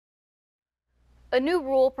A new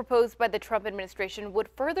rule proposed by the Trump administration would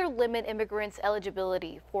further limit immigrants'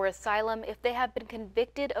 eligibility for asylum if they have been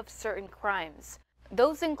convicted of certain crimes.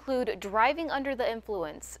 Those include driving under the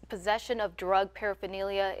influence, possession of drug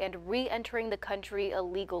paraphernalia, and re-entering the country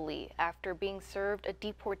illegally after being served a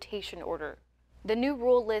deportation order. The new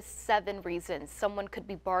rule lists 7 reasons someone could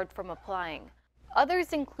be barred from applying.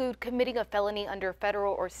 Others include committing a felony under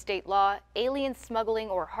federal or state law, alien smuggling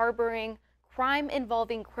or harboring, crime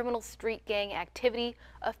involving criminal street gang activity,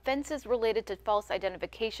 offenses related to false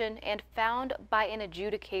identification, and found by an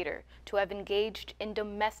adjudicator to have engaged in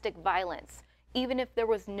domestic violence, even if there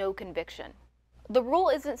was no conviction. The rule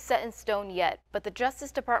isn't set in stone yet, but the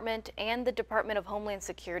Justice Department and the Department of Homeland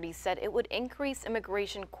Security said it would increase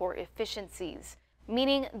immigration court efficiencies,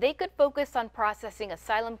 meaning they could focus on processing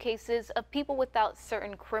asylum cases of people without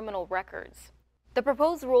certain criminal records. The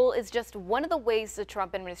proposed rule is just one of the ways the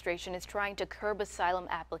Trump administration is trying to curb asylum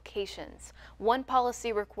applications. One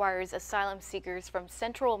policy requires asylum seekers from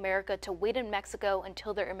Central America to wait in Mexico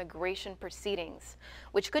until their immigration proceedings,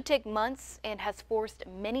 which could take months and has forced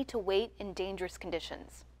many to wait in dangerous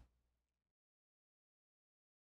conditions.